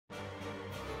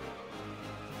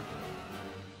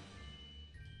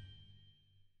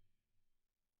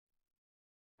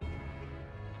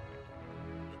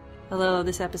Hello,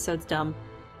 this episode's dumb.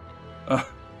 We're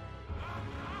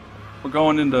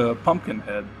going into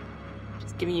Pumpkinhead.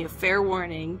 Just giving you a fair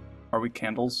warning. Are we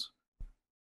candles?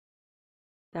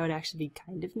 That would actually be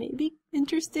kind of maybe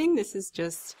interesting. This is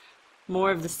just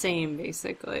more of the same,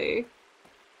 basically.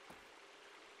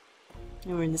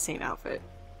 And we're in the same outfit.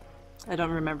 I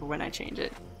don't remember when I changed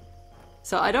it.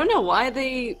 So I don't know why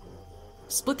they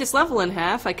split this level in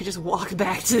half. I could just walk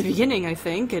back to the beginning, I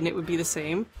think, and it would be the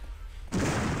same.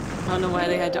 I don't know why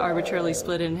they had to arbitrarily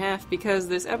split it in half, because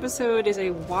this episode is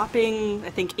a whopping, I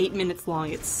think, 8 minutes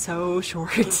long. It's so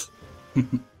short.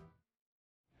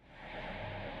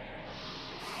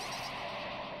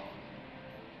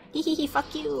 Hehehe,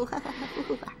 fuck you.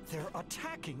 They're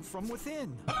attacking from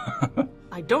within.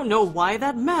 I don't know why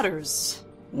that matters.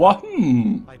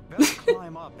 Wahum! I better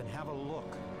climb up and have a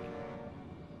look.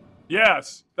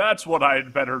 Yes, that's what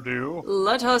I'd better do.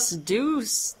 Let us do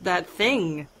that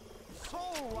thing.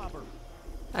 Soul robber.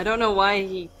 I don't know why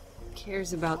he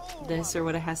cares about this or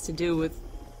what it has to do with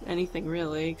anything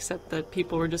really, except that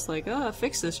people were just like, oh,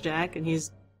 fix this, Jack, and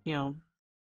he's, you know,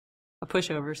 a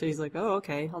pushover, so he's like, oh,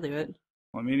 okay, I'll do it.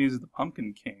 Well, I mean, he's the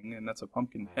Pumpkin King, and that's a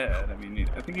pumpkin head. I mean,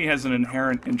 I think he has an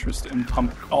inherent interest in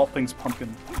all things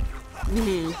pumpkin.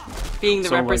 Being the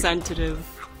So,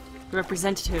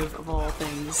 representative of all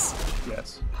things.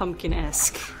 Yes.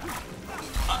 Pumpkin-esque.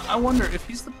 I wonder if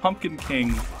he's the Pumpkin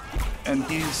King, and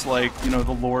he's like, you know,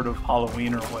 the Lord of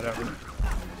Halloween or whatever.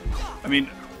 I mean,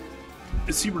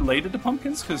 is he related to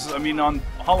pumpkins? Because, I mean, on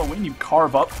Halloween you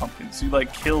carve up pumpkins. You,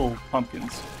 like, kill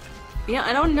pumpkins. Yeah,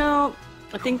 I don't know.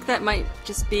 I think that might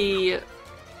just be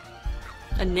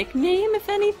a nickname, if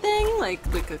anything. Like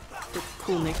a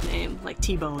cool nickname, like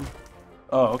T-Bone.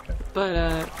 Oh, okay. But,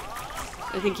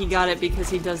 I think he got it because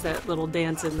he does that little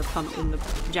dance in the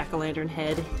jack-o'-lantern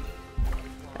head.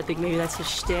 I think maybe that's his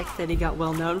shtick that he got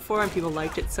well known for, and people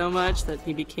liked it so much that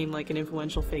he became like an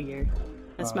influential figure.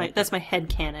 That's my head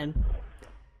canon.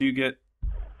 Do you get,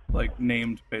 like,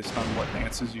 named based on what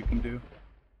dances you can do?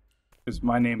 Because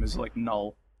my name is, like,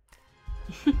 Null.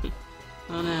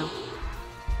 Oh no.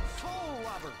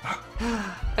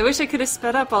 I wish I could have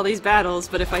sped up all these battles,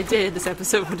 but if I did, this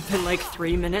episode would have been like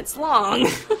 3 minutes long.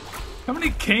 How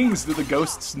many kings do the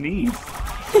ghosts need?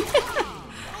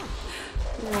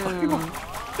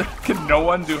 Can no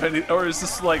one do any, or is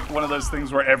this like one of those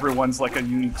things where everyone's like a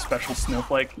unique special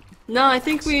snowflake? No, I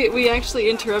think we actually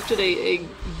interrupted a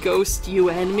Ghost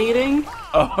U.N. meeting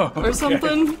or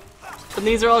something. And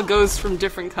these are all ghosts from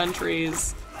different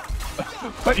countries.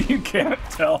 But you can't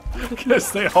tell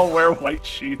because they all wear white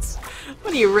sheets.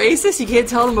 What are you, racist? You can't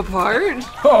tell them apart?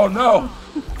 Oh no!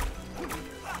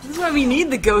 This is why we need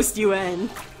the Ghost U.N.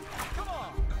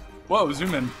 Whoa,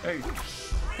 zoom in. Hey.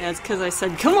 Yeah, it's because I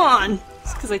said, come on!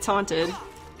 It's because I taunted.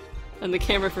 And the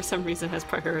camera, for some reason, has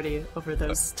priority over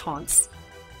those taunts.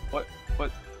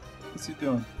 What's he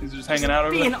doing? He's just hanging out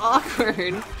over there? Being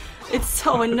awkward. It's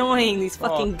so annoying, these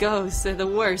fucking ghosts. They're the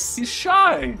worst. He's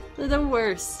shy! They're the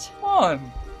worst. Come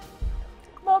on!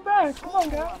 Come on back! Come on,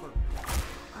 guy!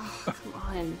 Oh, come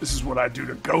on. This is what I do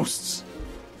to ghosts!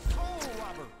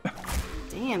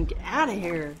 Damn, get out of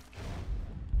here.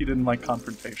 He didn't like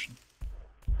confrontation.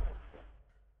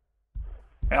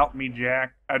 Help me,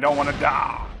 Jack. I don't want to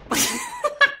die.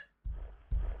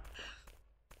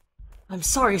 I'm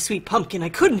sorry, sweet pumpkin. I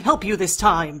couldn't help you this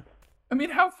time. I mean,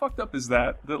 how fucked up is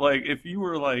that? That, like, if you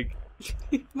were, like...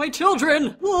 My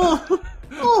children! Oh.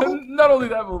 And not only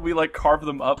that, but we, like, carve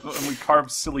them up and we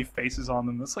carve silly faces on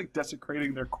them. That's, like,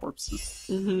 desecrating their corpses.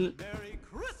 Mm-hmm. Merry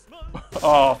Christmas.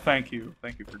 Oh, thank you.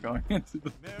 Thank you for going into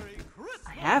the... Merry Christmas.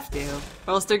 I have to,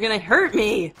 or else they're gonna hurt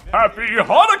me. Happy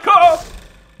Hanukkah!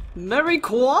 Merry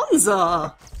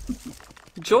Kwanzaa!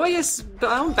 Joyous,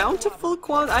 bountiful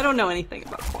Kwanzaa? I don't know anything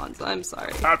about Kwanzaa, I'm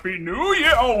sorry. Happy New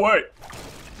Year! Oh, wait!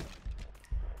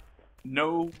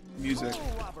 No music.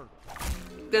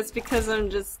 That's because I'm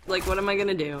just, like, what am I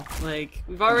gonna do? Like,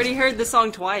 we've already heard the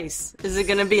song twice. Is it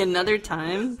gonna be another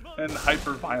time? And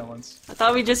hyper-violence. I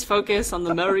thought we'd just focus on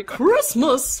the Merry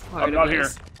Christmas part I'm not of here.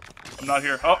 this. I'm not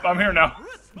here. Oh, I'm here now.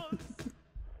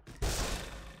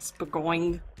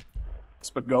 Spagoing.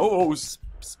 Spagos.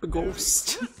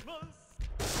 Spaghost.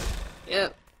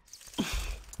 Yep.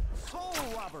 Soul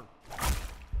robber.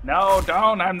 No,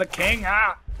 don't. I'm the king.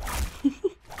 Ah.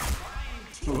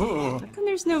 Ooh. How come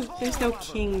there's no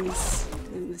kings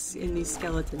in these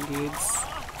skeleton dudes?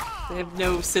 They have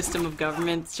no system of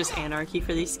government, it's just anarchy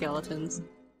for these skeletons.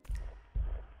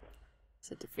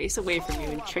 Set to face away from you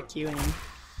and trick you in.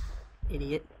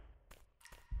 Idiot.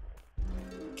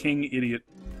 King idiot.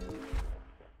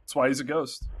 That's why he's a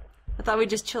ghost. I thought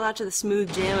we'd just chill out to the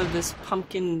smooth jam of this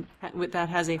pumpkin that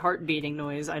has a heart beating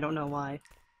noise. I don't know why.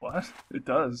 What? It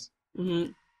does.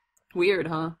 Mm-hmm. Weird,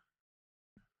 huh?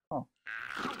 Oh.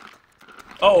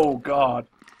 Oh, God.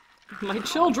 My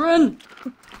children!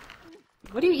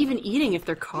 What are you even eating if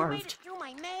they're carved? Through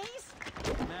my maze?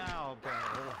 Now,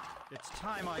 Peril, it's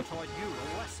time I taught you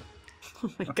a lesson.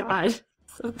 Oh my god.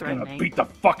 So I'm gonna threatening. beat the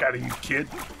fuck out of you, kid.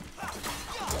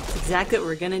 That's exactly what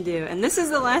we're gonna do. And this is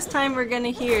the last time we're gonna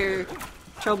hear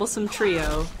Troublesome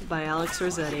Trio by Alex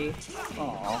Rossetti.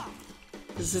 Aww.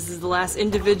 This is the last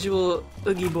individual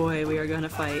Oogie boy we are gonna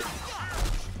fight.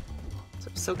 So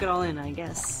soak it all in, I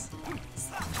guess. It's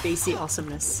bassy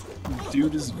awesomeness.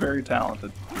 Dude is very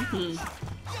talented. He's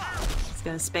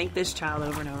gonna spank this child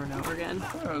over and over and over again.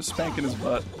 Spanking his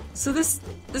butt. So this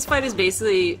fight is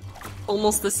basically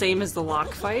almost the same as the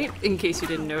lock fight, in case you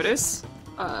didn't notice.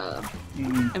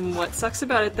 And what sucks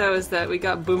about it, though, is that we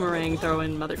got boomerang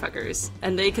throwing motherfuckers.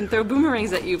 And they can throw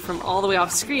boomerangs at you from all the way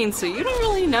off screen, so you don't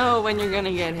really know when you're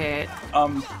gonna get hit.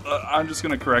 I'm just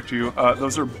gonna correct you.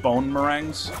 Those are bone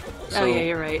meringues. Oh yeah,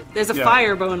 you're right. There's a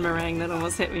fire bone meringue that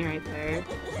almost hit me right there.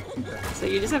 So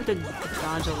you just have to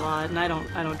dodge a lot, and I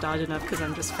don't dodge enough because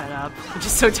I'm just fed up. I'm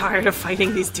just so tired of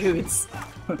fighting these dudes.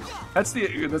 That's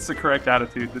the correct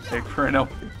attitude to take for an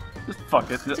LP. Just fuck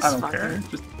it. I don't care.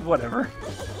 Just whatever.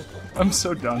 I'm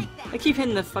so done. I keep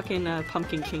hitting the fucking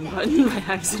Pumpkin King button by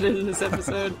accident in this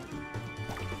episode.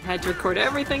 I had to record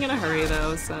everything in a hurry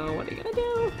though, so what are you gonna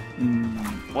do?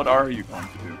 What are you going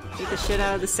to do? Beat the shit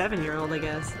out of the 7-year-old, I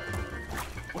guess.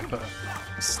 What the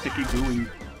sticky, gooey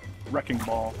wrecking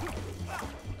ball?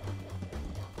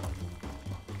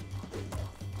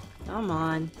 Come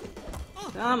on.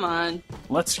 Come on.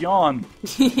 Let's yawn.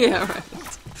 Yeah, right.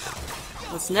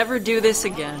 Let's never do this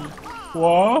again.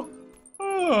 What?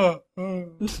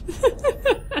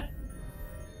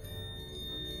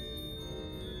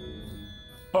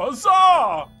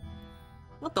 Huzzah!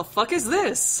 What the fuck is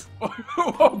this?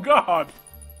 Oh God!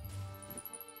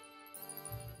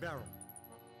 Peril,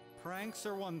 pranks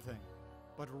are one thing,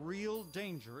 but real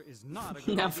danger is not a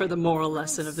good Now for the idea. moral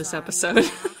lesson of this episode.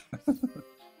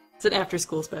 It's an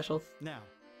after-school special. Now,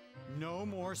 no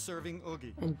more serving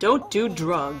Oogie. And don't do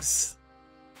drugs.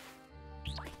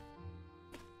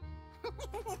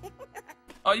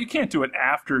 Oh, you can't do it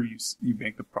after you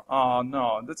make the oh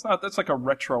no, that's like a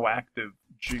retroactive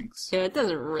jinx. Yeah, it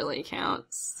doesn't really count.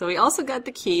 So we also got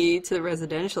the key to the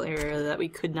residential area that we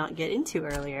could not get into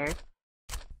earlier.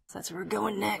 So that's where we're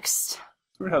going next.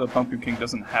 It's weird how the Pumpkin King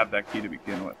doesn't have that key to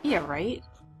begin with. Yeah, right?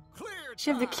 Clear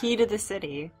Should have the key to the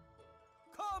city.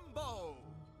 combo.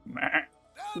 Meh.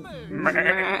 Damage.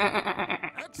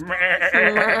 Meh.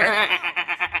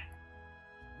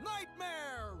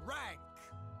 Nightmare rank.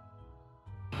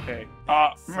 Okay.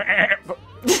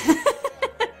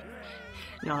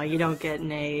 No, you don't get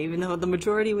an A, even though the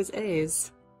majority was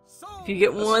A's. So If you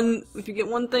get one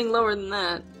thing lower than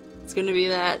that, it's gonna be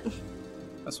that.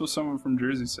 That's what someone from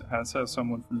Jersey has.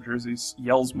 Someone from Jersey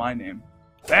yells my name.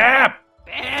 Bam!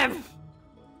 Bam!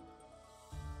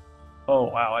 Oh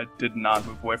wow, I did not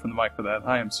move away from the mic for that.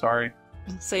 I am sorry.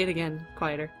 Say it again,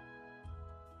 quieter.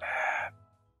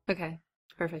 Okay,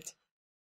 perfect.